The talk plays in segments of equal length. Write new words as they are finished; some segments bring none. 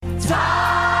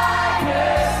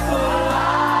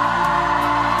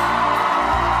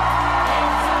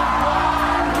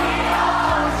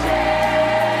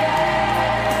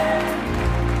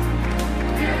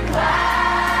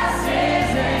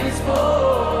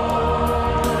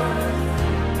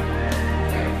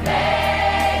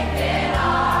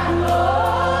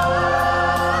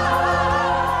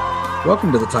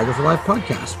Welcome to the Tiger for Life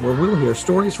podcast, where we'll hear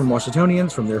stories from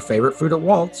Washingtonians from their favorite food at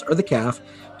Walt's or the Calf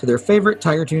to their favorite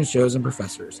Tiger Tunes shows and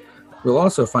professors. We'll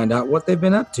also find out what they've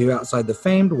been up to outside the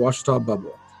famed Ouachita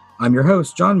bubble. I'm your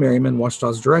host, John Merriman,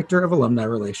 Ouachita's Director of Alumni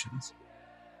Relations.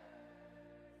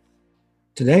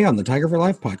 Today on the Tiger for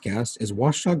Life podcast is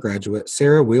Ouachita graduate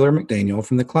Sarah Wheeler McDaniel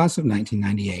from the class of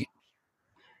 1998.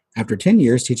 After 10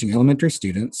 years teaching elementary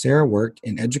students, Sarah worked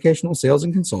in educational sales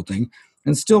and consulting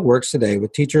and still works today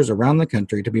with teachers around the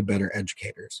country to be better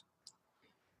educators.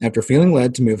 After feeling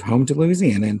led to move home to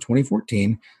Louisiana in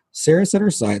 2014, Sarah set her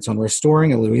sights on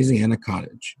restoring a Louisiana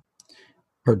cottage.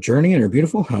 Her journey and her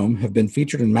beautiful home have been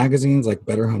featured in magazines like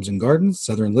Better Homes and Gardens,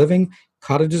 Southern Living,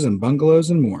 Cottages and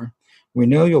Bungalows, and more. We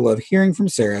know you'll love hearing from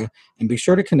Sarah, and be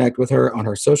sure to connect with her on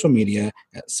her social media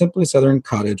at Simply Southern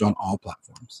Cottage on all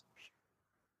platforms.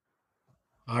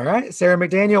 All right, Sarah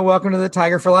McDaniel, welcome to the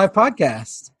Tiger for Life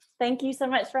podcast. Thank you so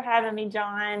much for having me,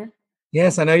 John.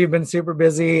 Yes, I know you've been super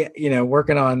busy,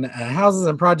 working on houses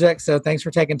and projects, so thanks for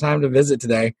taking time to visit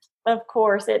today. Of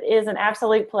course, it is an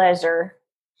absolute pleasure.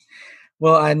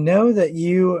 Well, I know that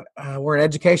you were an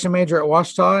education major at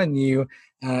Ouachita, and you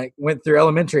went through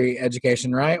elementary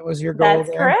education, right? Was your goal?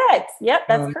 That's correct. Yep,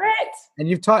 that's correct. And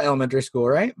you've taught elementary school,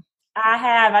 right? I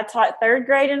have. I taught third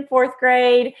grade and fourth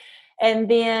grade. And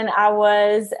then I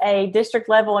was a district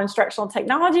level instructional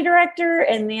technology director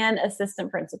and then assistant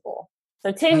principal.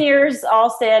 So 10 years all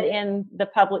said in the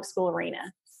public school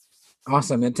arena.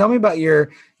 Awesome. And tell me about your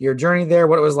journey there,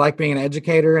 what it was like being an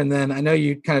educator. And then I know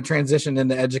you kind of transitioned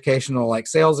into educational like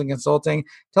sales and consulting.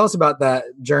 Tell us about that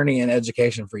journey in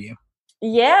education for you.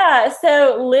 Yeah.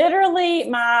 So literally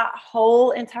my whole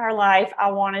entire life,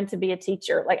 I wanted to be a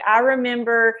teacher. Like I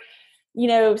remember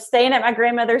staying at my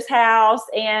grandmother's house,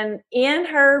 and in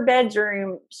her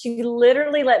bedroom, she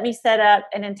literally let me set up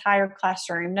an entire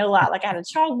classroom. No lie. Like I had a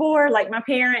chalkboard, like my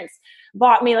parents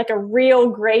bought me like a real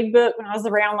grade book when I was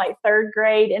around like third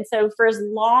grade. And so for as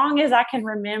long as I can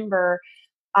remember,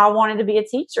 I wanted to be a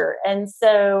teacher. And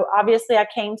so obviously I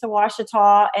came to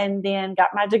Ouachita and then got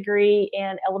my degree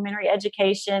in elementary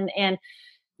education. And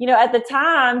at the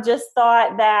time, just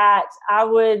thought that I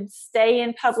would stay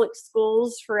in public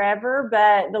schools forever,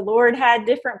 but the Lord had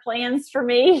different plans for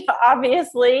me,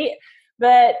 obviously.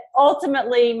 But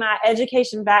ultimately, my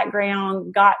education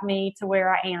background got me to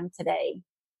where I am today.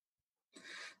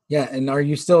 Yeah. And are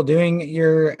you still doing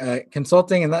your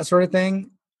consulting and that sort of thing?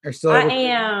 I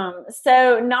am.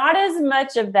 So not as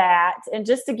much of that. And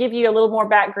just to give you a little more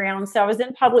background, so I was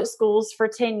in public schools for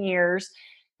 10 years.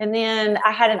 And then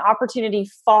I had an opportunity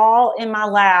fall in my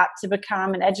lap to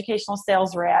become an educational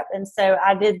sales rep. And so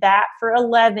I did that for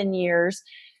 11 years.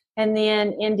 And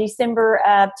then in December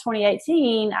of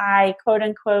 2018, I quote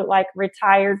unquote like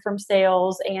retired from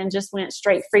sales and just went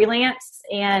straight freelance.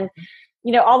 And,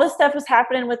 all this stuff was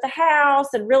happening with the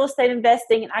house and real estate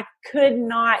investing. And I could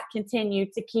not continue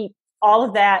to keep all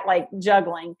of that like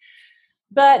juggling.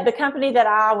 But the company that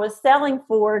I was selling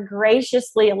for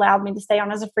graciously allowed me to stay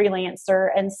on as a freelancer.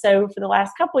 And so for the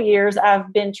last couple of years,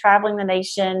 I've been traveling the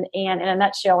nation and in a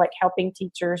nutshell, like helping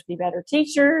teachers be better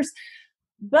teachers.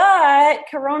 But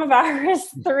coronavirus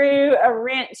threw a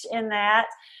wrench in that.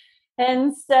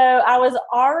 And so I was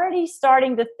already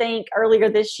starting to think earlier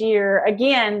this year,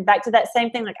 again, back to that same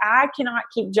thing, like I cannot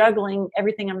keep juggling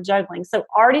everything I'm juggling. So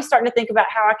already starting to think about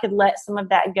how I could let some of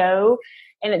that go.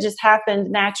 And it just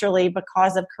happened naturally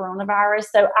because of coronavirus.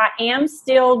 So I am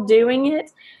still doing it.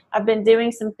 I've been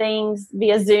doing some things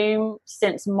via Zoom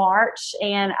since March,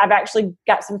 and I've actually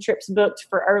got some trips booked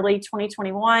for early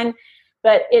 2021,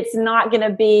 but it's not going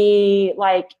to be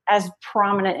like as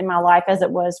prominent in my life as it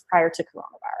was prior to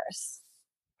coronavirus.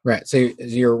 Right. So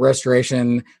your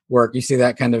restoration work, you see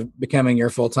that kind of becoming your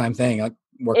full-time thing. Like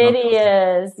it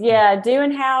is. Yeah.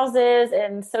 Doing houses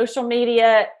and social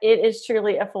media. It is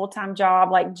truly a full-time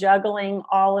job, like juggling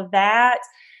all of that.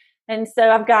 And so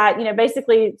I've got,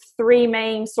 basically three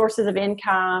main sources of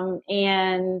income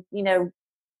and,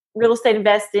 real estate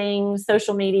investing,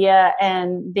 social media,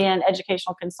 and then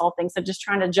educational consulting. So just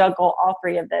trying to juggle all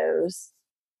three of those.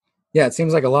 Yeah. It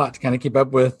seems like a lot to kind of keep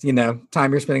up with,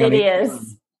 time you're spending on it. It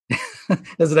is.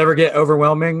 Does it ever get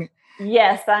overwhelming?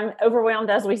 Yes, I'm overwhelmed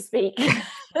as we speak.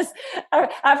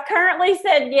 I've currently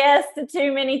said yes to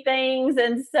too many things.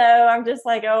 And so I'm just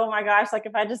like, oh my gosh, like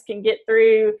if I just can get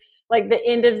through like the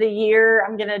end of the year,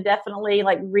 I'm going to definitely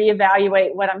like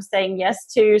reevaluate what I'm saying yes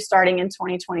to starting in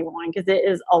 2021 because it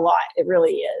is a lot. It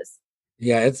really is.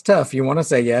 Yeah, it's tough. You want to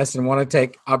say yes and want to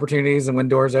take opportunities and when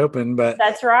doors open, but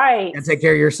that's right. And take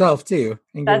care of yourself too.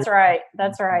 That's right.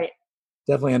 That's right.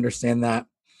 Definitely understand that.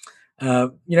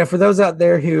 For those out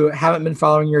there who haven't been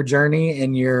following your journey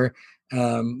and your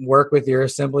work with your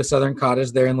Simply Southern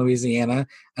Cottage there in Louisiana.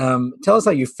 Tell us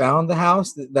how you found the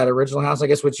house, that original house, I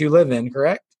guess, which you live in,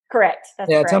 correct? Correct. That's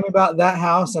Yeah, correct. tell me about that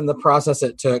house and the process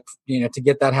it took, to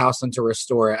get that house and to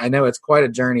restore it. I know it's quite a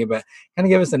journey, but kind of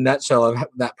give us a nutshell of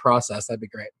that process. That'd be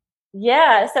great.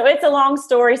 Yeah, so it's a long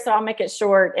story, so I'll make it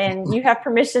short. And you have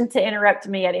permission to interrupt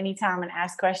me at any time and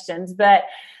ask questions. But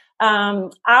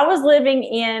I was living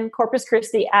in Corpus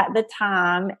Christi at the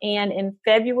time. And in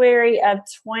February of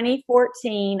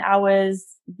 2014, I was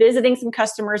visiting some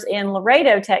customers in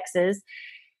Laredo, Texas.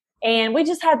 And we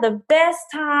just had the best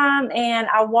time. And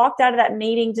I walked out of that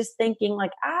meeting just thinking, like,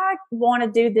 I want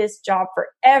to do this job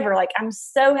forever. Like, I'm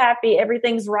so happy.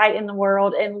 Everything's right in the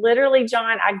world. And literally,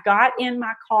 John, I got in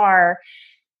my car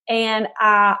and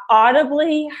I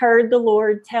audibly heard the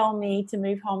Lord tell me to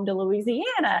move home to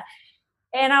Louisiana.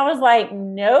 And I was like,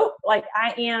 nope, like,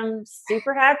 I am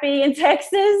super happy in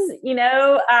Texas.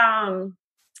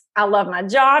 I love my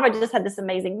job. I just had this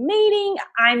amazing meeting.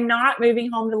 I'm not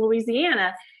moving home to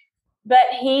Louisiana. But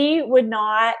he would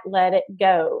not let it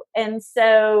go. And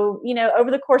so,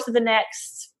 over the course of the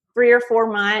next 3 or 4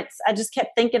 months, I just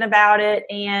kept thinking about it.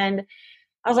 And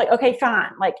I was like, okay,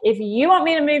 fine. Like, if you want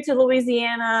me to move to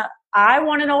Louisiana, I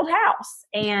want an old house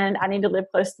and I need to live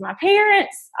close to my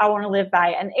parents. I want to live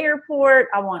by an airport.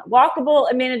 I want walkable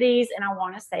amenities and I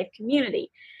want a safe community.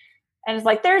 And it's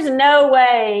like, there's no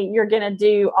way you're going to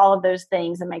do all of those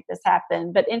things and make this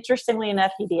happen. But interestingly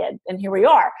enough, he did. And here we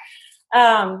are.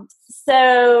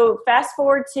 So fast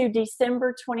forward to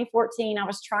December 2014, I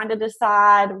was trying to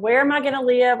decide, where am I going to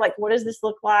live? Like, what does this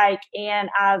look like? And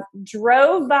I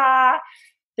drove by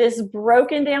this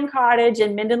broken down cottage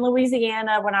in Minden,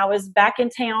 Louisiana when I was back in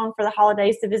town for the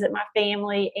holidays to visit my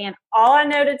family. And all I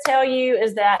know to tell you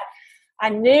is that I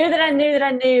knew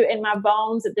in my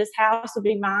bones that this house would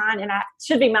be mine and I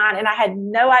should be mine. And I had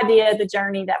no idea the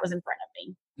journey that was in front of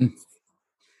me.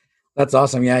 That's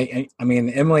awesome. Yeah. I mean,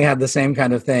 Emily had the same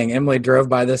kind of thing. Emily drove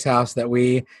by this house that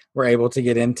we were able to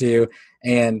get into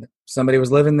and somebody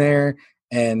was living there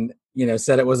and,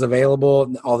 said it was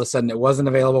available. All of a sudden it wasn't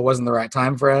available, wasn't the right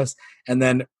time for us. And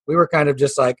then we were kind of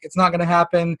just like, it's not going to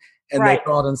happen. And They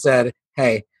called and said,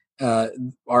 hey,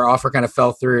 our offer kind of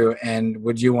fell through and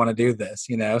would you want to do this?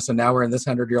 So now we're in this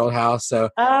 100-year-old house. So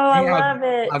I love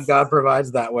it. God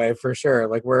provides that way for sure.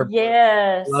 Like we're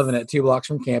loving it, 2 blocks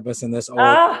from campus in this old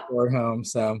home.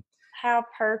 So how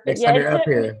perfect. Next time you're up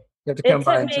here, you have to come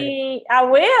by and say. I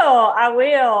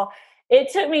will. It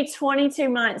took me 22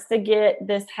 months to get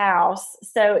this house.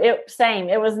 So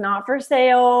it was not for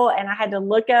sale. And I had to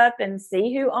look up and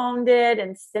see who owned it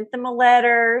and sent them a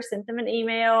letter, sent them an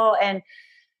email. And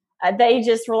they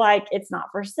just were like, it's not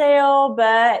for sale,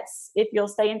 but if you'll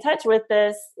stay in touch with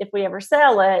us, if we ever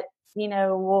sell it,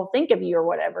 we'll think of you or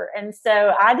whatever. And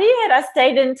so I did. I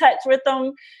stayed in touch with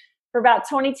them for about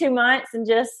 22 months and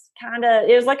just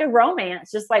it was like a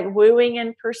romance, just like wooing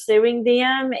and pursuing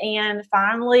them. And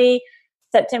finally,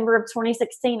 September of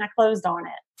 2016, I closed on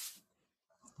it.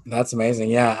 That's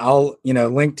amazing. Yeah. I'll,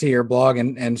 link to your blog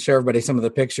and show everybody some of the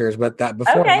pictures, but that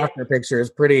before and after picture is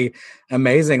pretty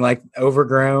amazing, like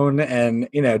overgrown and,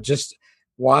 just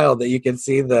wild that you can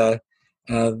see the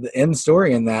end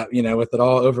story in that, with it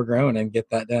all overgrown and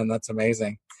get that done. That's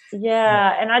amazing.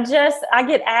 Yeah. And I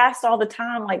get asked all the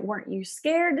time, like, weren't you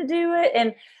scared to do it?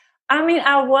 And I mean,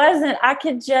 I wasn't. I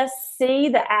could just see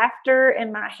the after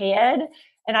in my head.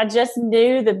 And I just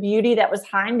knew the beauty that was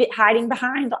hiding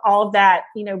behind all of that,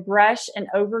 brush and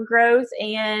overgrowth.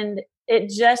 And it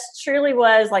just truly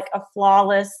was like a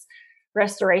flawless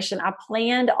restoration. I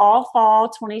planned all fall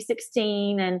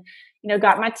 2016 and,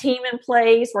 got my team in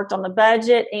place, worked on the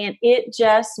budget, and it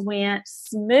just went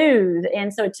smooth.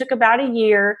 And so it took about a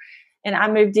year and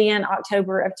I moved in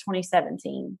October of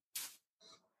 2017.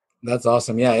 That's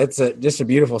awesome. Yeah, it's just a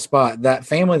beautiful spot. That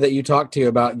family that you talked to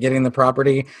about getting the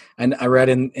property, and I read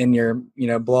in your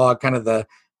blog kind of the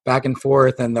back and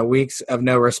forth and the weeks of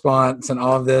no response and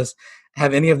all of this.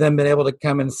 Have any of them been able to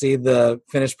come and see the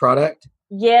finished product?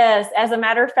 Yes. As a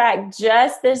matter of fact,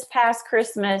 just this past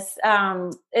Christmas,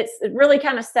 it's really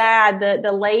kind of sad.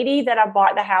 The lady that I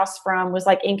bought the house from was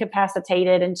like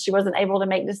incapacitated and she wasn't able to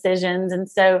make decisions. And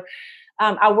so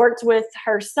I worked with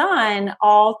her son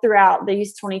all throughout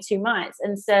these 22 months.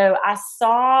 And so I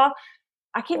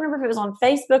can't remember if it was on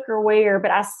Facebook or where, but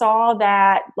I saw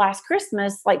that last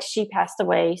Christmas, like she passed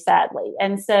away sadly.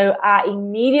 And so I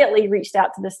immediately reached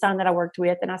out to the son that I worked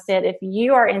with and I said, if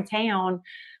you are in town,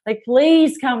 like,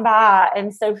 please come by.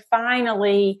 And so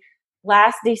finally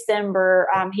last December,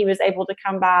 he was able to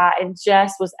come by and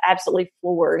just was absolutely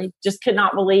floored. He just could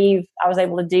not believe I was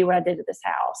able to do what I did to this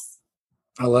house.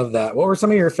 I love that. What were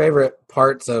some of your favorite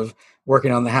parts of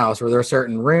working on the house? Were there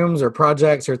certain rooms or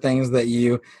projects or things that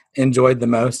you enjoyed the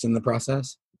most in the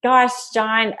process? Gosh,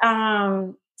 John,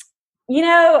 I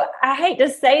hate to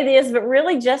say this, but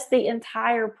really just the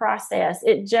entire process.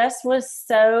 It just was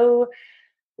so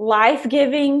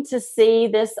life-giving to see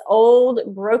this old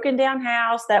broken down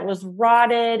house that was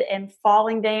rotted and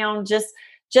falling down. Just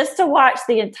to watch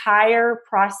the entire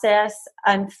process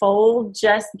unfold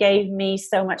just gave me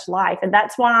so much life. And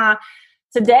that's why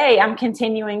today I'm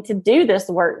continuing to do this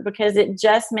work, because it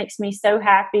just makes me so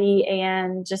happy,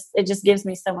 and it just gives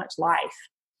me so much life.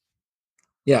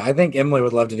 Yeah, I think Emily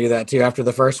would love to do that too. After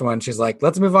the first one, she's like,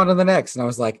 let's move on to the next. And I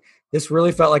was like, this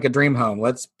really felt like a dream home.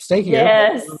 Let's stay here.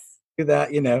 Yes. Do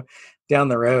that, down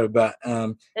the road. But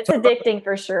it's addicting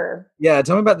for sure. Yeah,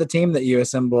 tell me about the team that you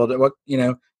assembled.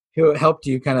 Who helped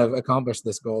you kind of accomplish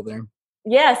this goal there?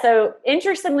 Yeah, so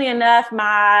interestingly enough,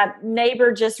 my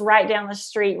neighbor just right down the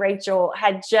street, Rachel,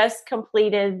 had just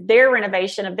completed their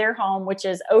renovation of their home, which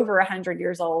is over 100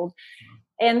 years old.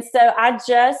 And so I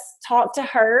just talked to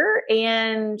her,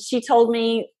 and she told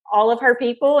me all of her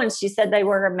people, and she said they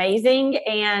were amazing.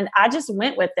 And I just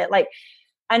went with it. Like,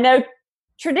 I know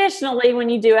traditionally when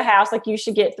you do a house, like, you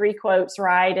should get 3 quotes,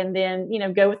 right? And then,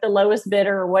 go with the lowest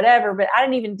bidder or whatever. But I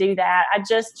didn't even do that. I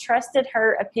just trusted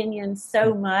her opinion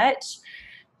so much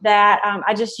that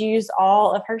I just used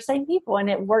all of her same people, and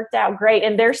it worked out great.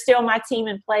 And they're still my team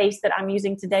in place that I'm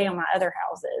using today on my other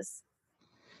houses.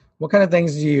 What kind of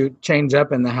things do you change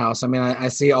up in the house? I mean, I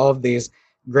see all of these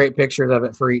great pictures of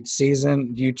it for each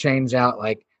season. Do you change out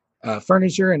like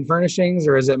furniture and furnishings,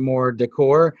 or is it more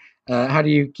decor? How do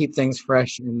you keep things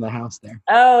fresh in the house there?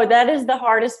 Oh, that is the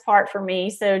hardest part for me.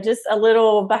 So just a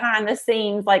little behind the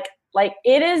scenes, like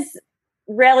it is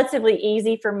relatively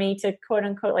easy for me to quote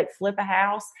unquote like flip a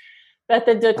house, but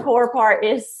the decor part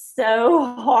is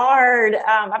so hard.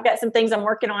 I've got some things I'm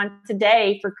working on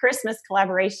today for Christmas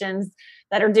collaborations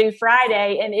that are due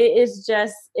Friday, and it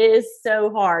is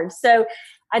so hard. So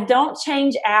I don't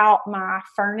change out my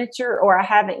furniture, or I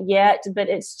haven't yet, but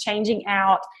it's changing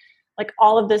out like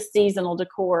all of the seasonal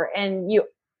decor. And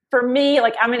for me,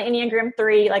 like, I'm an Enneagram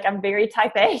 3, like, I'm very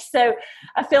type A. So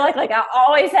I feel like I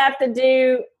always have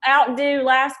to outdo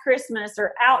last Christmas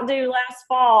or outdo last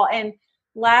fall. And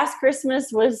last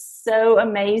Christmas was so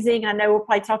amazing. I know we'll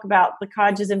probably talk about the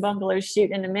cottages and bungalows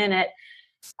shoot in a minute.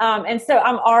 And so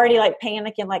I'm already like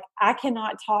panicking, like, I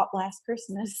cannot top last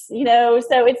Christmas, so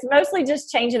it's mostly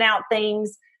just changing out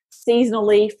things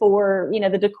seasonally for,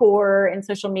 the decor and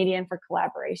social media and for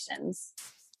collaborations.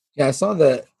 Yeah, I saw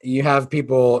that you have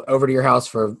people over to your house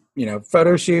for,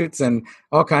 photo shoots and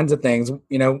all kinds of things.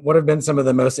 What have been some of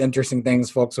the most interesting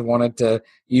things folks have wanted to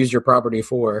use your property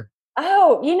for?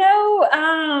 Oh,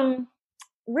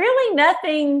 really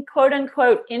nothing quote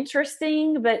unquote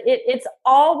interesting, but it's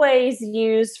always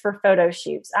used for photo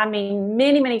shoots. I mean,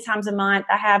 many, many times a month,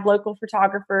 I have local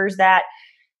photographers that,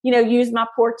 use my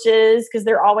porches because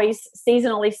they're always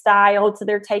seasonally styled. So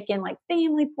they're taking like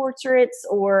family portraits,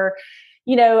 or,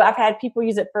 I've had people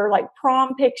use it for like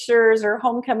prom pictures or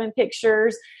homecoming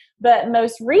pictures. But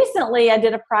most recently, I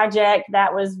did a project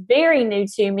that was very new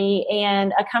to me,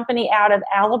 and a company out of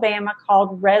Alabama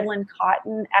called Redland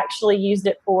Cotton actually used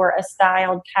it for a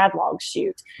styled catalog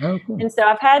shoot. Oh, cool. And so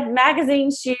I've had magazine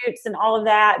shoots and all of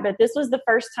that, but this was the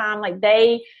first time, like,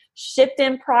 they shipped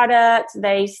in product.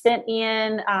 They sent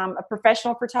in a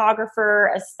professional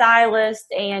photographer, a stylist,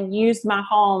 and used my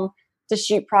home to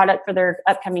shoot product for their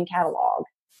upcoming catalog.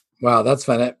 Wow, that's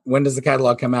fun. When does the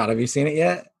catalog come out? Have you seen it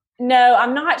yet? No,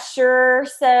 I'm not sure.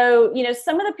 So,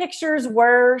 some of the pictures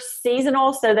were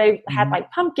seasonal. So they had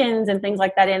like pumpkins and things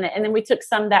like that in it. And then we took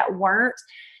some that weren't.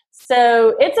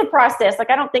 So it's a process. Like,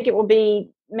 I don't think it will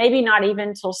be, maybe not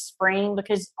even till spring,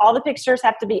 because all the pictures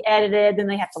have to be edited. Then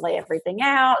they have to lay everything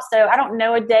out. So I don't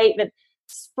know a date, but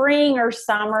spring or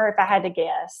summer, if I had to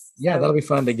guess. Yeah, that'll be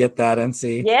fun to get that and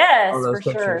see. Yes, all those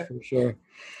for pictures, sure. For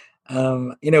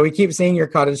sure. We keep seeing your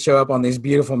cottage show up on these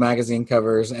beautiful magazine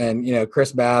covers, and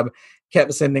Chris Babb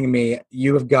kept sending me,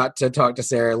 you have got to talk to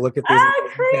Sarah. Look at these. Oh,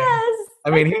 Chris. I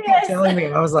mean, he kept telling me,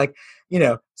 and I was like,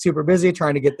 super busy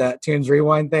trying to get that Tunes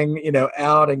Rewind thing,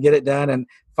 out and get it done. And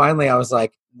finally I was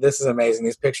like, this is amazing.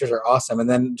 These pictures are awesome. And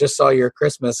then just saw your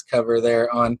Christmas cover there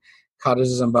on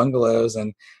Cottages and Bungalows.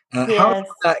 And how did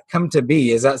that come to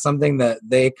be? Is that something that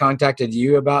they contacted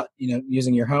you about,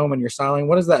 using your home and your styling?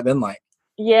 What has that been like?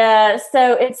 Yeah,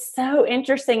 so it's so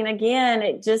interesting. And again,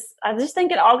 I just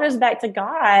think it all goes back to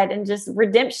God and just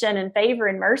redemption and favor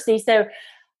and mercy. So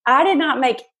I did not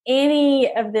make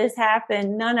any of this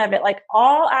happen, none of it. Like,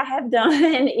 all I have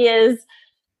done is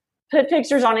put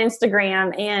pictures on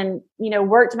Instagram and,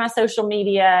 worked my social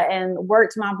media and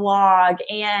worked my blog.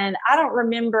 And I don't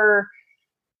remember,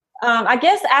 I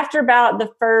guess after about the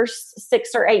first 6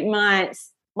 or 8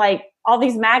 months, like all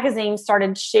these magazines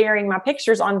started sharing my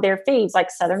pictures on their feeds, like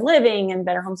Southern Living and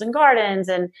Better Homes and Gardens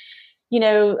and,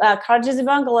 Cottages and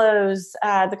Bungalows,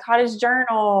 the Cottage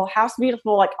Journal, House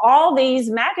Beautiful, like all these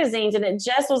magazines. And it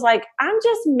just was like, I'm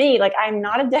just me. Like, I'm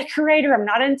not a decorator. I'm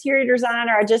not an interior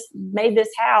designer. I just made this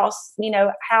house,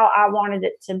 how I wanted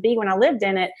it to be when I lived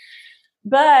in it.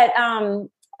 But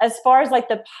as far as like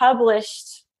the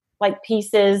published like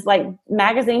pieces, like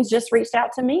magazines just reached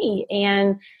out to me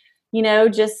and,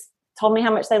 just told me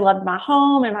how much they loved my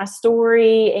home and my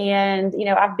story. And,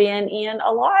 I've been in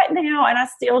a lot now and I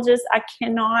still I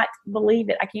cannot believe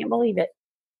it. I can't believe it.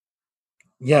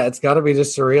 Yeah, it's got to be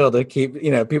just surreal to keep,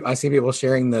 people, I see people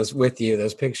sharing those with you,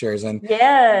 those pictures. And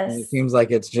yes, it seems like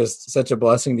it's just such a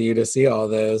blessing to you to see all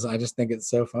those. I just think it's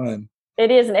so fun. It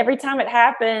is. And every time it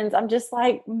happens, I'm just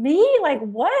like, me? Like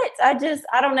what? I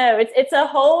don't know. It's a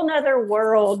whole nother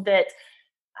world that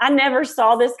I never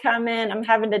saw this coming. I'm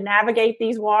having to navigate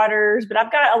these waters, but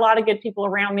I've got a lot of good people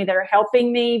around me that are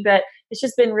helping me, but it's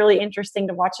just been really interesting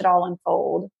to watch it all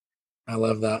unfold. I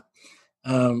love that.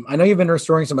 I know you've been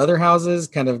restoring some other houses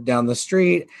kind of down the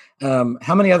street.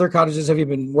 How many other cottages have you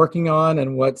been working on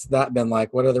and what's that been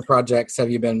like? What other projects have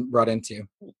you been brought into?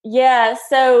 Yeah.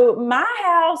 So my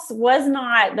house was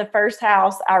not the first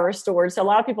house I restored. So a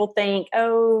lot of people think,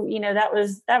 oh, that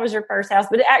was your first house,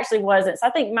 but it actually wasn't. So I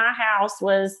think my house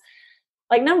was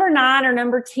like number 9 or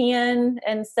number 10.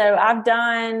 And so I've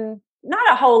done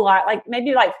not a whole lot, like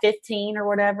maybe like 15 or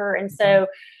whatever. And so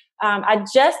I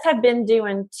just have been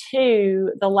doing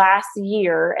 2 the last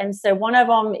year. And so one of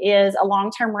them is a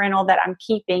long-term rental that I'm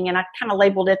keeping, and I kind of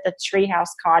labeled it the Treehouse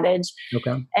Cottage.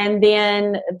 Okay. And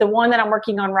then the one that I'm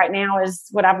working on right now is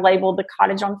what I've labeled the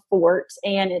Cottage on Fort.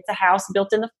 And it's a house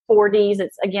built in the 40s.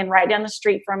 It's, again, right down the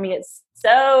street from me. It's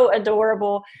so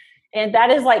adorable. And that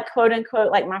is like, quote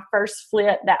unquote, like my first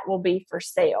flip that will be for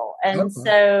sale. And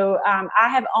so I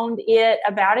have owned it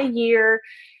about a year.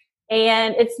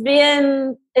 And it's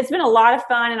been a lot of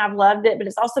fun and I've loved it, but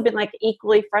it's also been like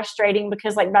equally frustrating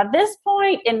because like by this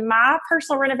point in my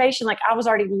personal renovation, like I was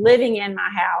already living in my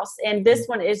house and this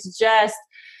one is just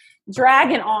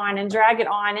dragging on. And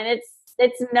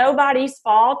it's nobody's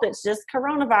fault. It's just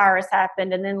coronavirus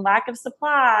happened and then lack of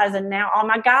supplies. And now all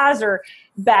my guys are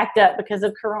backed up because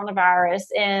of coronavirus.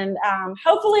 And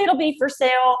hopefully it'll be for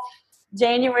sale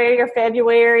January or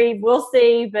February. We'll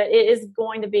see, but it is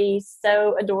going to be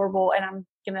so adorable and I'm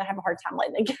going to have a hard time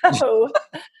letting it go.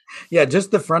 Yeah, just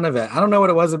the front of it. I don't know what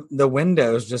it was. The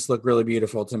windows just look really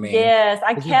beautiful to me. Yes,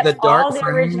 I kept all the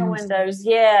original windows.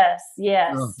 Yes.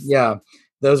 Oh, yeah,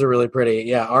 those are really pretty.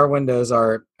 Yeah, our windows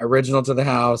are original to the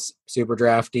house, super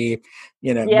drafty,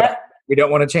 Yep. We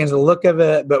don't want to change the look of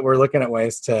it, but we're looking at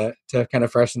ways to kind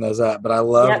of freshen those up. But I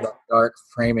love the dark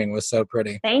framing was so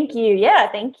pretty. Thank you.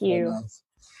 Yeah, thank you.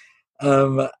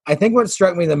 Nice. I think what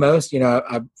struck me the most,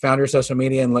 I found your social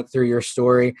media and looked through your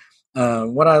story.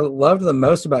 What I loved the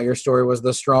most about your story was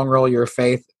the strong role your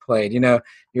faith played. You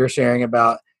were sharing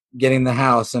about getting the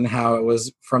house and how it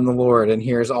was from the Lord. And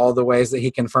here's all the ways that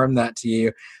he confirmed that to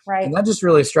you. Right. And that just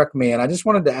really struck me. And I just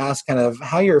wanted to ask kind of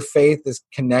how your faith is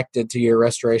connected to your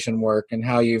restoration work and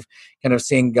how you've kind of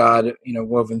seen God,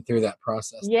 woven through that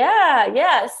process.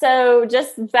 Yeah. So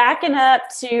just backing up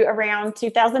to around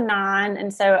 2009.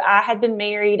 And so I had been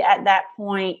married at that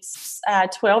point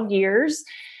 12 years.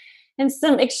 And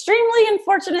some extremely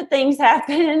unfortunate things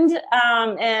happened.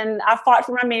 And I fought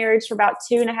for my marriage for about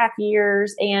 2.5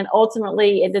 years. And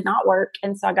ultimately, it did not work.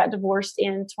 And so I got divorced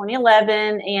in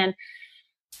 2011. And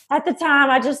at the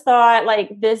time, I just thought,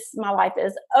 like, my life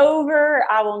is over.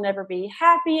 I will never be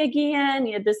happy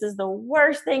again. This is the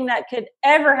worst thing that could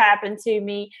ever happen to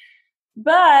me.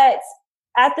 But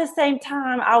at the same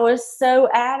time, I was so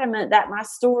adamant that my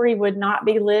story would not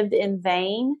be lived in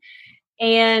vain.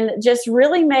 And just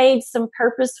really made some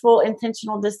purposeful,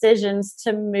 intentional decisions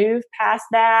to move past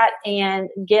that and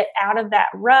get out of that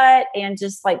rut and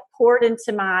just like poured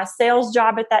into my sales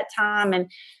job at that time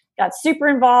and got super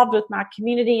involved with my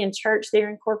community and church there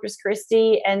in Corpus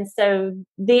Christi. And so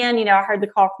then, I heard the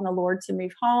call from the Lord to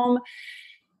move home.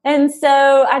 And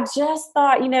so I just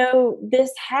thought,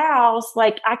 this house,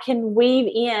 like I can weave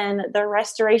in the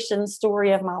restoration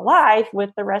story of my life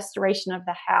with the restoration of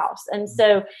the house. And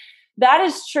so that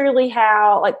is truly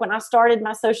how, like when I started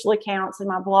my social accounts and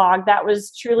my blog, that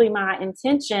was truly my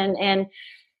intention. And,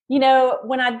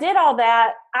 when I did all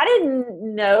that, I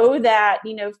didn't know that,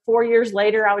 4 years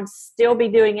later, I would still be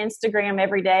doing Instagram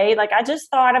every day. Like I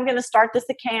just thought I'm going to start this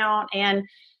account and,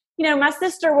 my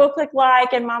sister will click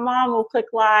like and my mom will click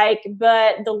like,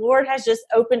 but the Lord has just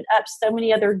opened up so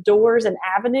many other doors and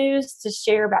avenues to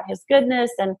share about his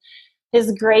goodness and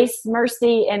his grace,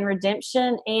 mercy, and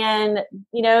redemption. And,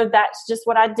 that's just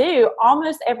what I do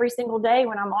almost every single day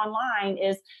when I'm online,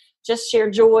 is just share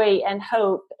joy and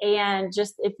hope. And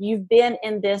just, if you've been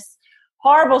in this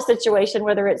horrible situation,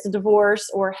 whether it's divorce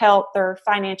or health or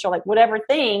financial, like whatever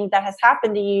thing that has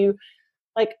happened to you,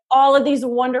 like all of these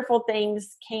wonderful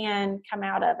things can come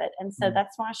out of it. And so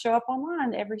that's why I show up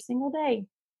online every single day.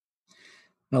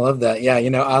 I love that. Yeah.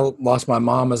 I lost my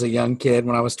mom as a young kid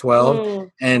when I was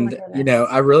 12. And, goodness.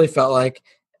 I really felt like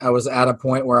I was at a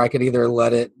point where I could either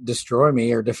let it destroy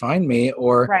me or define me,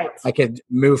 or Right. I could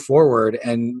move forward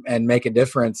and make a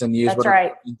difference and use That's what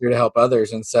right. I'm going through to help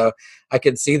others. And so I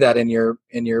could see that in your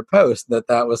post,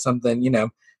 that was something,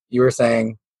 you were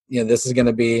saying, this is going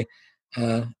to be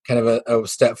kind of a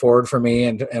step forward for me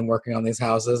and working on these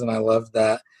houses. And I love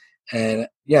that. And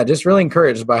yeah, just really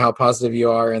encouraged by how positive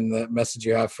you are and the message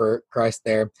you have for Christ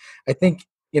there. I think,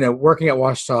 working at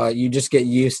Ouachita, you just get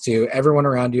used to everyone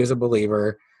around you as a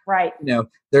believer. Right.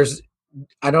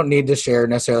 I don't need to share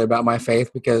necessarily about my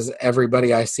faith because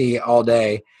everybody I see all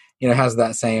day, has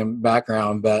that same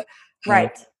background. But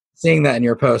Right. Seeing that in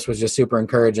your post was just super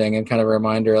encouraging and kind of a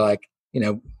reminder, like,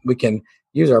 we can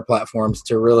use our platforms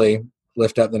to really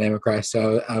lift up the name of Christ.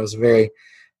 So I was very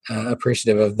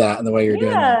appreciative of that and the way you're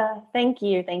doing that. Yeah. Thank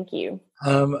you. Thank you.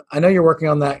 I know you're working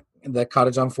on the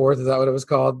Cottage on Fourth. Is that what it was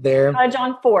called there? Cottage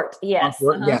on Fort. Yes. On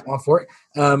Fort, yeah, on Fort.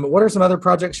 What are some other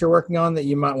projects you're working on that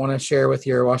you might want to share with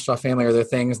your Ouachita family? Are there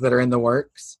things that are in the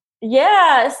works?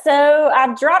 Yeah. So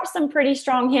I've dropped some pretty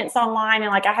strong hints online,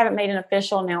 and I haven't made an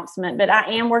official announcement, but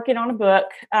I am working on a book.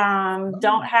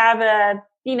 Don't have a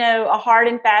hard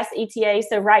and fast ETA.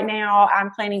 So right now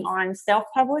I'm planning on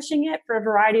self-publishing it for a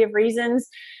variety of reasons.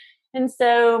 And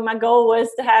so my goal was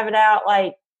to have it out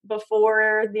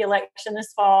before the election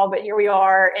this fall, but here we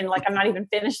are, and I'm not even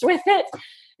finished with it.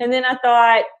 And then I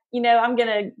thought, I'm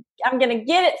gonna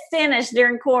get it finished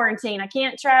during quarantine. I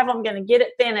can't travel. I'm gonna get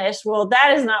it finished. Well,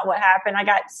 that is not what happened. I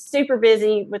got super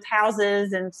busy with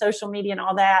houses and social media and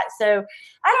all that. So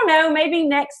I don't know, maybe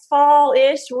next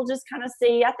fall-ish, we'll just kind of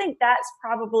see. I think that's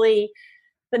probably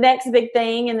the next big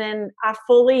thing. And then I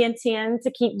fully intend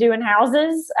to keep doing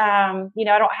houses. I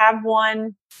don't have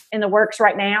one in the works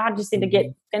right now. I just need to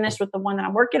get finished with the one that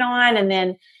I'm working on. And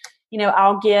then,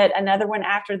 I'll get another one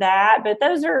after that. But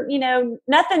those are,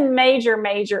 nothing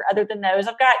major other than those.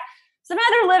 I've got some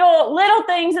other little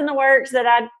things in the works that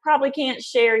I probably can't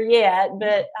share yet.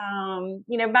 But,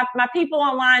 my people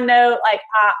online know, I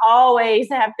always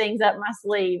have things up my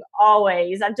sleeve,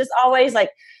 always. I'm just always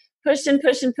pushing,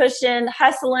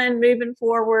 hustling, moving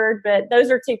forward. But those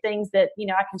are two things that,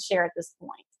 I can share at this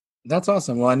point. That's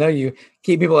awesome. Well, I know you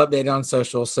keep people updated on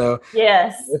social. So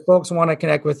yes, if folks want to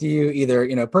connect with you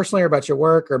either, personally or about your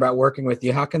work or about working with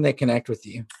you, how can they connect with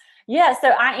you? Yeah, so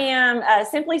I am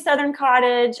Simply Southern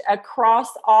Cottage across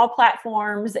all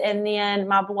platforms. And then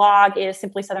my blog is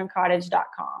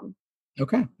simplysouthern.cottage.com.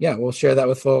 Okay. Yeah, we'll share that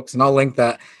with folks, and I'll link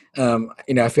that.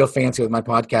 I feel fancy with my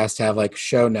podcast to have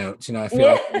show notes. I feel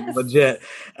like I'm legit.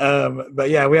 But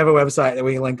yeah, we have a website that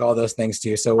we link all those things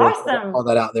to. So we'll put all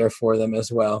that out there for them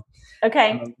as well.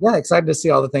 Okay. Yeah, excited to see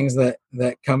all the things that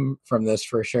come from this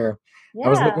for sure. Yeah. I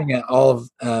was looking at all of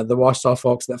the Ouachita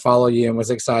folks that follow you and was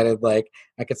excited.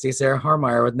 I could see Sarah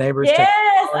Harmeyer with Neighbors. Yes,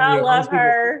 I love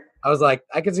her. I was like,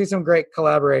 I could see some great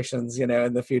collaborations,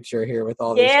 in the future here with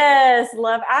all these. Yes,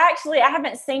 love. I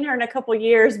haven't seen her in a couple of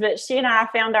years, but she and I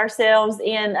found ourselves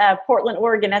in Portland,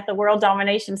 Oregon at the World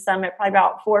Domination Summit probably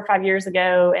about 4 or 5 years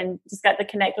ago, and just got to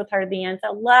connect with her then.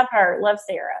 So love her. Love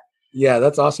Sarah. Yeah,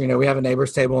 that's awesome. We have a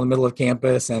neighbors table in the middle of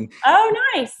campus, and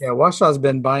nice. Yeah, Ouachita's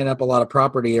been buying up a lot of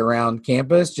property around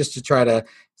campus just to try to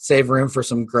save room for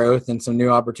some growth and some new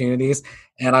opportunities.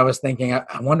 And I was thinking,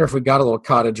 I wonder if we got a little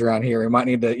cottage around here. We might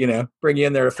need to, bring you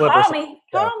in there to flip us.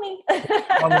 Call me.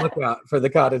 On the lookout for the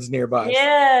cottage nearby.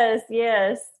 Yes.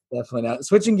 Definitely not.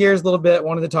 Switching gears a little bit,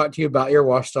 wanted to talk to you about your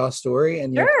Ouachita story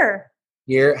and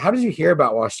Sure. How did you hear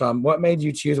about Ouachita? What made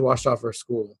you choose Ouachita for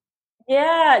school?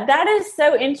 Yeah, that is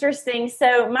so interesting.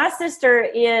 So my sister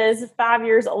is 5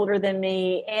 years older than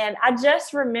me. And I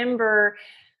just remember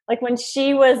when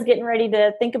she was getting ready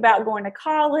to think about going to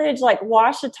college,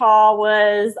 Ouachita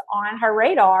was on her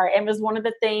radar and was one of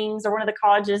the things or one of the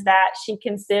colleges that she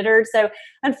considered. So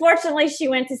unfortunately she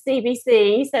went to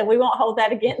CBC, so we won't hold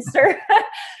that against her.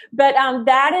 But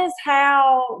that is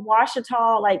how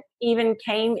Ouachita even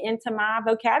came into my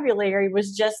vocabulary,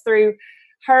 was just through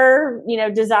her,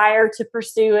 desire to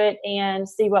pursue it and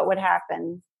see what would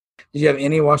happen. Did you have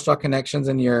any Washita connections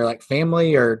in your like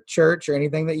family or church or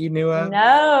anything that you knew of?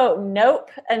 No, nope.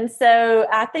 And so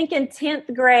I think in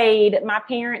 10th grade, my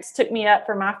parents took me up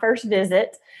for my first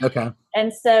visit. Okay.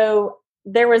 And so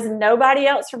there was nobody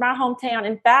else from my hometown.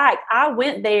 In fact, I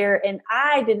went there and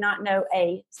I did not know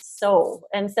a soul.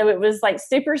 And so it was like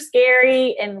super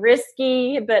scary and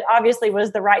risky, but obviously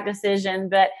was the right decision.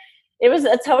 But it was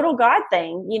a total God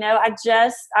thing.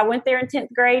 I went there in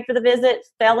 10th grade for the visit,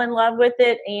 fell in love with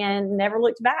it, and never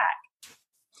looked back.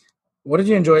 What did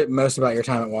you enjoy most about your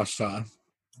time at Washita?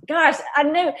 Gosh, I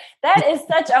knew that is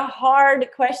such a hard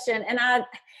question. And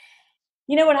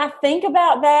when I think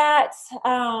about that,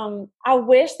 I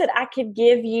wish that I could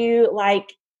give you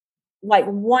like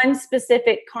one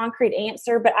specific concrete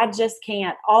answer, but I just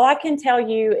can't. All I can tell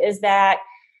you is that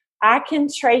I can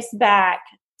trace back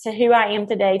to who I am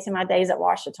today to my days at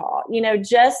Washita.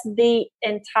 Just the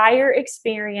entire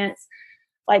experience,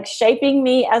 like shaping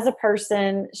me as a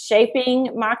person,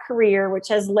 shaping my career, which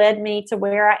has led me to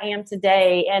where I am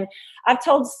today. And I've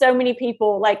told so many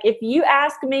people, like, if you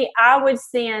ask me, I would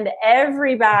send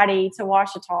everybody to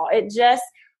Washita. It just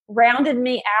rounded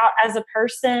me out as a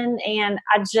person. And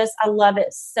I love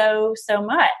it so, so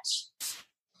much.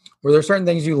 Were there certain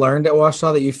things you learned at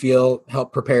Washita that you feel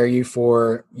helped prepare you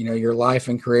for, your life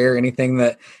and career? Anything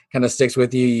that kind of sticks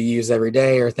with you use every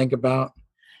day or think about?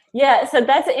 Yeah, so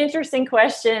that's an interesting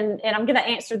question, and I'm going to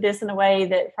answer this in a way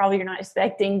that probably you're not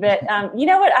expecting. But you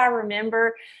know what I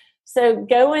remember? So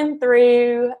going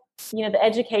through, the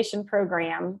education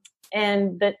program,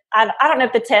 and I don't know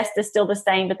if the test is still the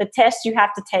same, but the test you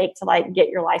have to take to like get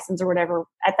your license or whatever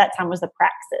at that time was the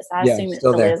praxis. I assume it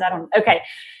still there. is. I don't. Okay.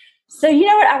 So you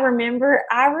know what I remember?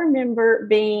 I remember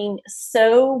being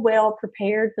so well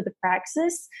prepared for the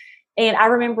praxis, and I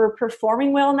remember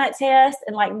performing well on that test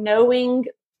and like knowing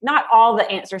not all the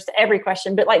answers to every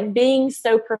question, but like being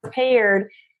so prepared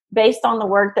based on the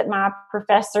work that my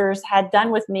professors had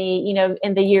done with me,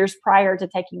 in the years prior to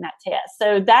taking that test.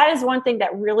 So that is one thing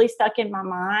that really stuck in my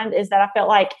mind, is that I felt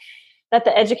like that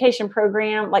the education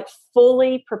program like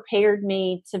fully prepared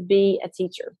me to be a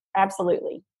teacher.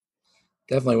 Absolutely.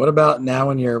 Definitely. What about now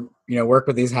when you're, work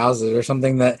with these houses, or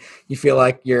something that you feel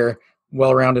like your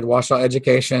well-rounded Washita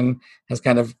education has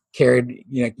kind of carried,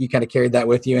 you kind of carried that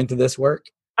with you into this work?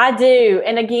 I do.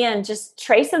 And again, just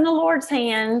tracing the Lord's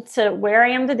hand to where I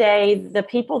am today, the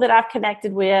people that I've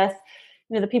connected with,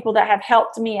 the people that have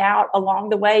helped me out along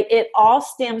the way, it all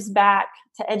stems back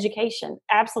to education.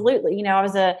 Absolutely. I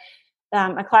was a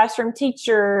classroom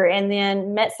teacher, and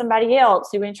then met somebody else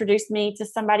who introduced me to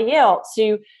somebody else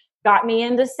who got me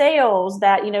into sales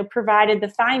that, provided the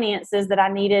finances that I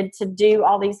needed to do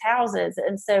all these houses.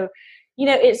 And so,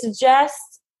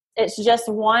 it's just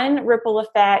one ripple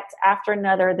effect after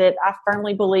another that I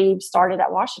firmly believe started at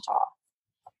Washita.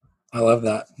 I love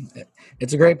that.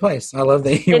 It's a great place. I love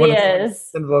that you want to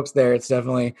send folks there. It's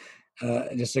definitely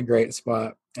just a great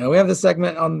spot. And we have this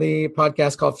segment on the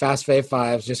podcast called Fast Fave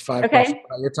Fives, just 5 questions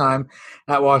about your time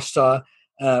at Washita.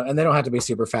 And they don't have to be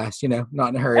super fast, not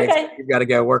in a hurry. Okay. You've got to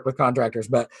go work with contractors.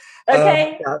 But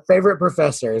favorite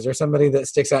professor, is there somebody that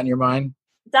sticks out in your mind?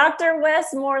 Dr.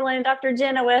 Westmoreland, Dr.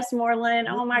 Jenna Westmoreland.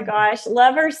 Oh my gosh,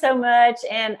 love her so much.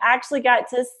 And I actually got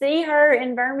to see her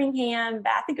in Birmingham.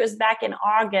 I think it was back in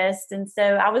August. And so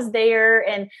I was there,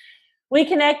 and we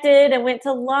connected and went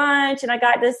to lunch, and I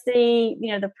got to see,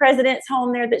 the president's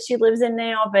home there that she lives in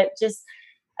now.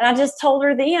 And I just told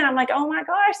her then, I'm like, oh my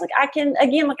gosh, like I can,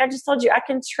 again, like I just told you, I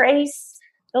can trace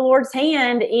the Lord's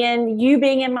hand in you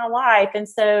being in my life. And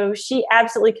so she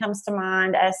absolutely comes to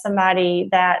mind as somebody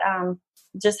that,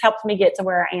 just helped me get to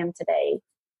where I am today.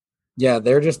 Yeah,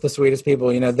 they're just the sweetest people.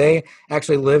 They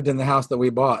actually lived in the house that we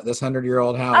bought, this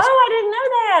 100-year-old house. Oh, I didn't know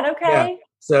that. Okay. Yeah.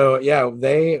 So,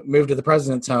 they moved to the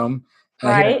president's home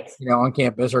right. Here, on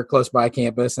campus or close by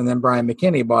campus. And then Brian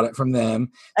McKinney bought it from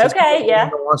them. So okay, yeah.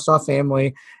 The Washita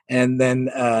family. And then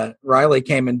Riley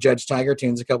came and judged Tiger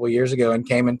Tunes a couple of years ago and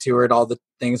came and toured all the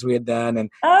things we had done. And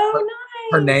nice.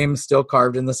 Her name's still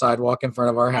carved in the sidewalk in front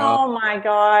of our house. Oh my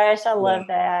gosh, I love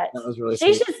that. That was really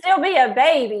She sweet. should still be a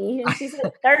baby, and she's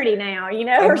 30 now,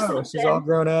 or something. She's all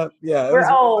grown up. Yeah,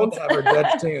 we're old. Fun to have her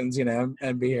judge tunes,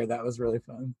 and be here. That was really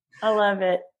fun. I love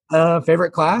it.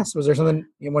 Favorite class? Was there something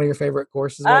in one of your favorite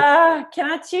courses?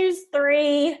 Can I choose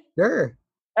 3? Sure.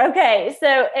 Okay, so,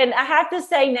 and I have to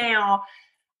say now,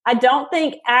 I don't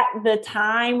think at the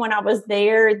time when I was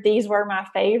there, these were my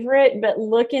favorite, but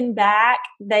looking back,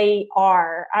 they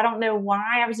are. I don't know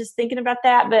why. I was just thinking about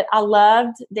that, but I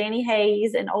loved Danny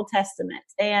Hayes and Old Testament.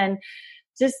 And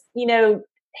just,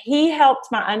 he helped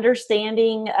my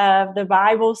understanding of the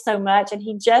Bible so much, and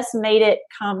he just made it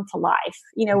come to life.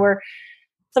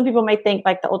 some people may think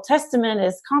like the Old Testament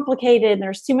is complicated and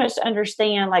there's too much to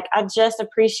understand. Like I just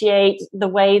appreciate the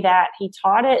way that he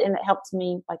taught it, and it helped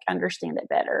me like understand it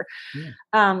better.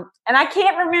 Yeah. And I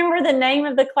can't remember the name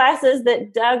of the classes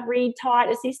that Doug Reed taught.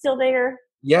 Is he still there?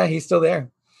 Yeah, he's still there.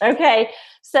 Okay.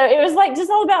 So it was like just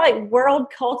all about like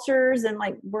world cultures and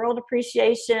like world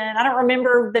appreciation. I don't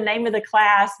remember the name of the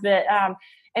class, but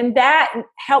and that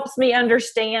helps me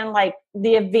understand like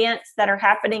the events that are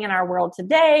happening in our world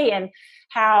today and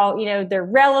how, you know, they're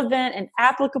relevant and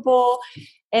applicable.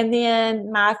 And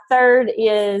then my third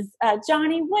is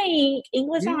Johnny Wink,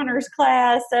 English honors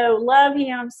class. So love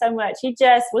him so much. He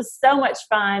just was so much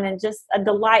fun and just a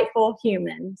delightful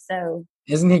human. So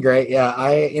isn't he great? Yeah,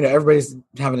 everybody's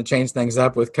having to change things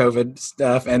up with COVID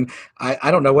stuff, and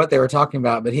I don't know what they were talking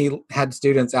about, but he had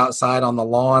students outside on the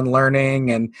lawn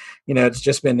learning, and it's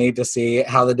just been neat to see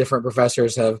how the different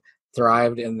professors have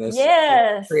thrived in this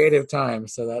creative time.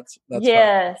 So that's yes, fun.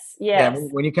 yes. Yeah,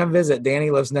 when you come visit, Danny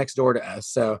lives next door to us,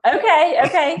 so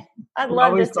okay, I'd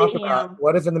love to see him.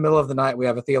 What if in the middle of the night we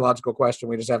have a theological question?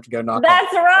 We just have to go knock.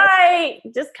 That's right.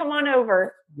 Just come on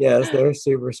over. Yes, they're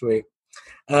super sweet.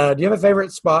 Do you have a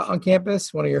favorite spot on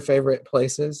campus? One of your favorite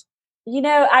places?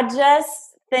 I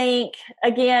just think,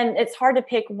 again, it's hard to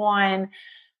pick one,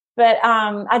 but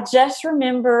I just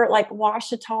remember like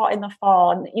Ouachita in the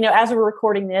fall. And, as we're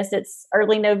recording this, it's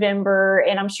early November,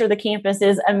 and I'm sure the campus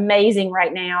is amazing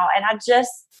right now. And I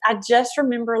just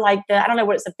remember like I don't know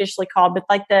what it's officially called, but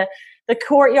like the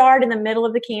courtyard in the middle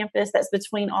of the campus that's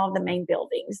between all of the main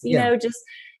buildings, just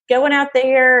going out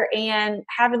there and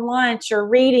having lunch or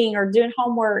reading or doing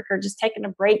homework or just taking a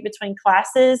break between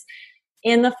classes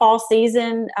in the fall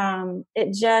season. I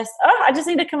just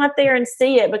need to come up there and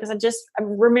see it, because I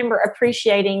remember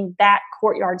appreciating that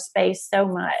courtyard space so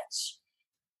much.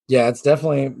 Yeah, it's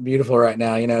definitely beautiful right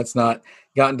now. It's not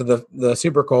gotten to the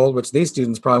super cold, which these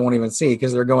students probably won't even see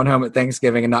because they're going home at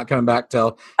Thanksgiving and not coming back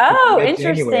till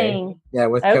interesting. Yeah,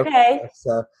 with COVID.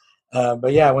 So,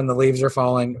 but yeah, when the leaves are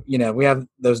falling, we have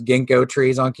those ginkgo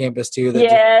trees on campus too. That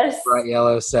just bright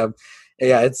yellow. So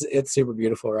yeah, it's super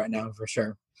beautiful right now for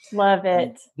sure. Love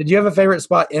it. Did you have a favorite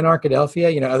spot in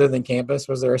Arkadelphia? Other than campus,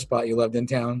 was there a spot you loved in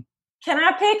town? Can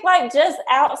I pick like just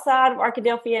outside of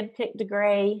Arkadelphia and pick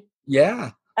DeGray?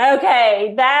 Yeah.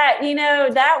 Okay.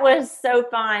 That was so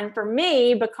fun for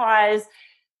me because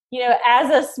as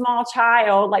a small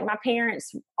child, like my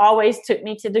parents always took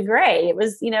me to DeGray. It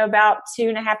was, about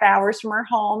 2.5 hours from our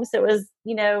home. So it was,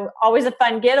 always a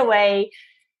fun getaway.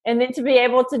 And then to be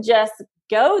able to just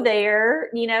go there,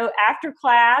 after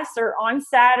class or on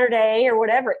Saturday or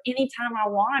whatever, anytime I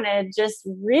wanted, just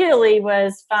really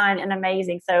was fun and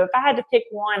amazing. So if I had to pick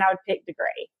one, I would pick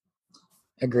DeGray.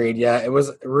 Agreed. Yeah, it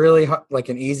was really like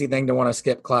an easy thing to want to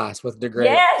skip class with DeGray.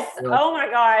 Yes. Oh my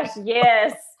gosh.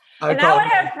 Yes. I would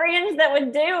have friends that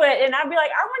would do it, and I'd be like,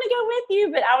 I want to go with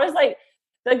you. But I was like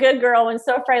the good girl and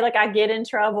so afraid like I get in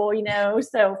trouble,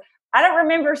 So I don't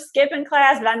remember skipping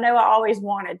class, but I know I always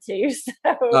wanted to.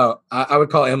 So. I would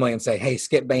call Emily and say, hey,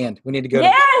 skip band. We need to go.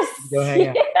 Go hang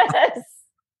out. Yes.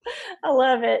 I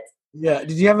love it. Yeah.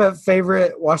 Did you have a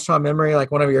favorite Ouachita memory,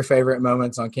 like one of your favorite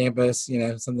moments on campus,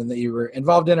 something that you were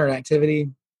involved in or an activity?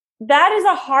 That is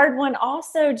a hard one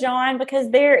also, John, because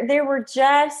there were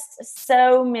just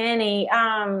so many.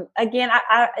 Again,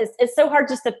 it's so hard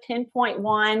just to pinpoint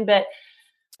one, but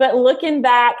looking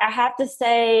back, I have to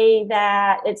say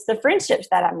that it's the friendships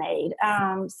that I made.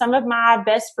 Some of my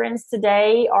best friends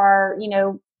today are,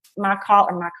 my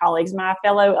colleagues, my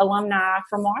fellow alumni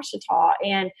from Ouachita,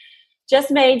 and just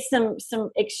made some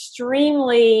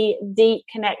extremely deep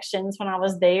connections when I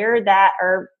was there that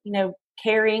are,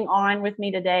 carrying on with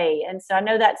me today. And so I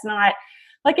know that's not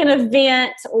like an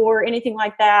event or anything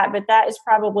like that, but that is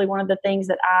probably one of the things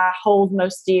that I hold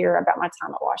most dear about my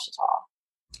time at Ouachita.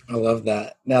 I love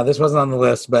that. Now, this wasn't on the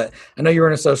list, but I know you were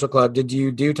in a social club. Did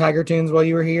you do Tiger Tunes while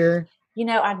you were here?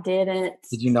 I didn't.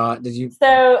 Did you not? Did you?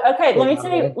 So, okay, let me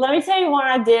tell you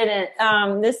why I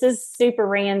didn't. This is super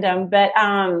random, but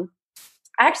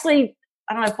actually,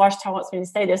 I don't know if Ouachita wants me to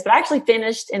say this, but I actually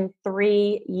finished in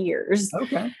 3 years.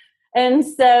 Okay. And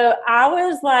so I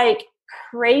was like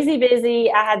crazy busy.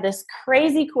 I had this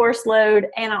crazy course load,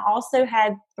 and I also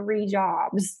had 3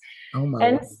 jobs. Oh my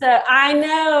and God. So I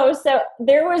know. So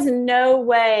there was no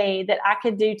way that I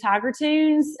could do Tiger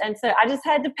Tunes. And so I just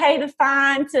had to pay the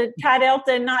fine to Chi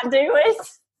Delta and not do it.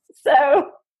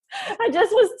 So I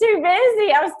just was too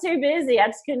busy. I was too busy. I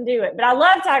just couldn't do it. But I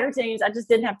love Tiger Tunes. I just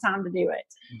didn't have time to do it.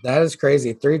 That is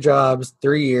crazy. 3 jobs,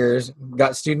 3 years,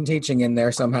 got student teaching in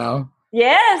there somehow.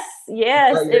 Yes.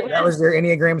 That was your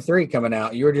Enneagram 3 coming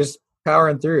out. You were just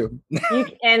powering through.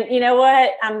 And you know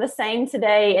what? I'm the same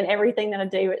today in everything that I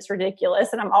do. It's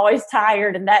ridiculous. And I'm always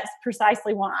tired. And that's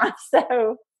precisely why.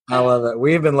 So I love it.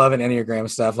 We've been loving Enneagram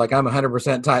stuff. Like I'm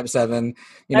 100% type 7,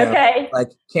 okay.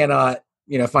 like cannot,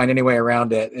 find any way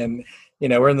around it. And,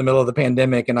 we're in the middle of the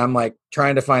pandemic and I'm like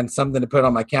trying to find something to put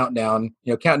on my countdown,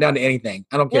 countdown to anything.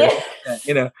 I don't care.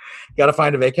 Yeah. Got to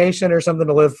find a vacation or something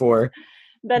to live for.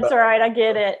 That's right. I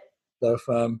get it. So,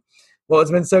 well, it's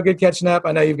been so good catching up.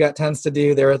 I know you've got tons to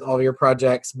do there with all your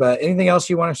projects, but anything else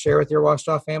you want to share with your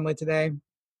Washita family today?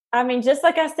 I mean, just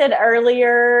like I said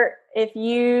earlier, if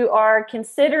you are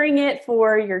considering it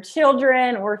for your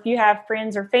children or if you have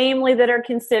friends or family that are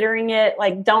considering it,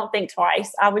 like, don't think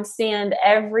twice. I would send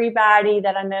everybody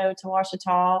that I know to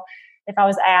Washita if I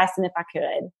was asked and if I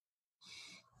could.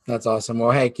 That's awesome.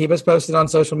 Well, hey, keep us posted on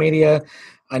social media.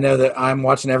 I know that I'm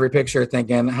watching every picture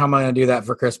thinking, how am I going to do that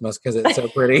for Christmas? Because it's so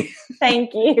pretty.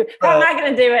 Thank you. How am I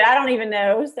going to do it? I don't even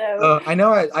know. So I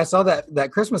know I saw that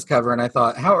Christmas cover and I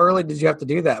thought, how early did you have to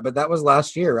do that? But that was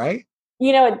last year, right?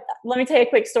 Let me tell you a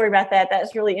quick story about that.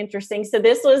 That's really interesting. So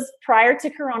this was prior to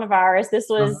coronavirus. This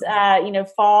was,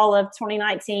 fall of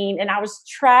 2019. And I was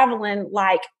traveling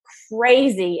like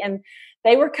crazy. And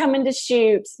they were coming to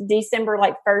shoot December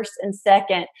 1st and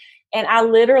 2nd. And I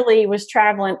literally was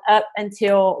traveling up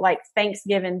until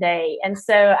Thanksgiving Day. And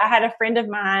so I had a friend of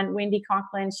mine, Wendy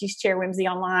Conklin, she's Chair Whimsy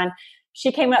Online.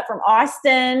 She came up from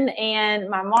Austin and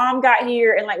my mom got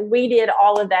here and we did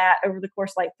all of that over the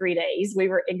course of 3 days. We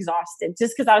were exhausted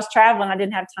just because I was traveling. I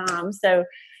didn't have time. So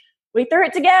we threw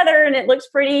it together and it looks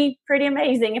pretty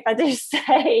amazing, if I do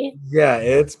say. Yeah,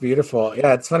 it's beautiful.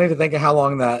 Yeah, it's funny to think of how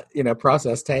long that,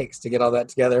 process takes to get all that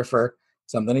together for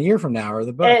something a year from now or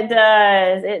the book. It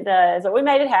does. But we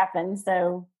made it happen.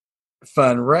 So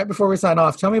fun. Right before we sign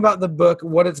off, tell me about the book,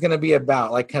 what it's going to be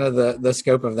about, like kind of the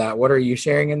scope of that. What are you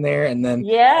sharing in there? And then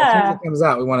as soon as it comes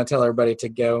out, we want to tell everybody to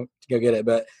go get it.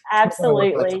 But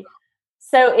absolutely.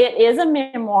 So it is a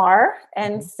memoir.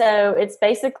 And so it's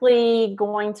basically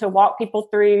going to walk people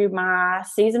through my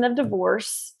season of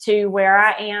divorce to where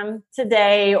I am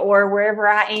today or wherever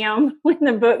I am when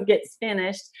the book gets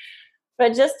finished.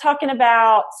 But just talking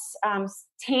about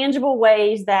tangible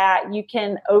ways that you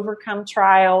can overcome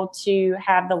trial to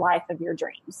have the life of your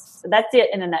dreams. So that's it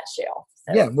in a nutshell.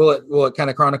 So. Yeah. Will it kind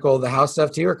of chronicle the house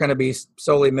stuff too, or kind of be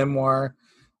solely memoir?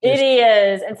 It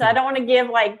is. And so I don't want to give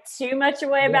too much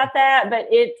away about that, but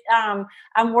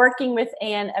I'm working with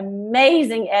an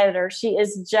amazing editor. She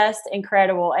is just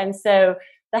incredible. And so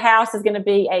the house is going to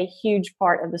be a huge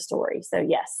part of the story. So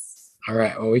yes. All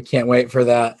right. Well, we can't wait for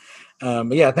that.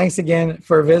 But yeah, thanks again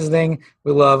for visiting.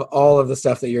 We love all of the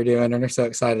stuff that you're doing and are so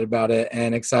excited about it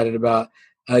and excited about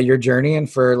your journey and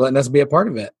for letting us be a part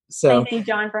of it. So thank you,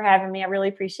 John, for having me. I really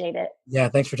appreciate it. Yeah.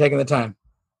 Thanks for taking the time.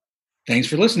 Thanks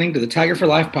for listening to the Tiger for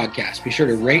Life podcast. Be sure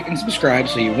to rate and subscribe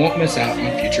so you won't miss out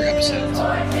on future episodes.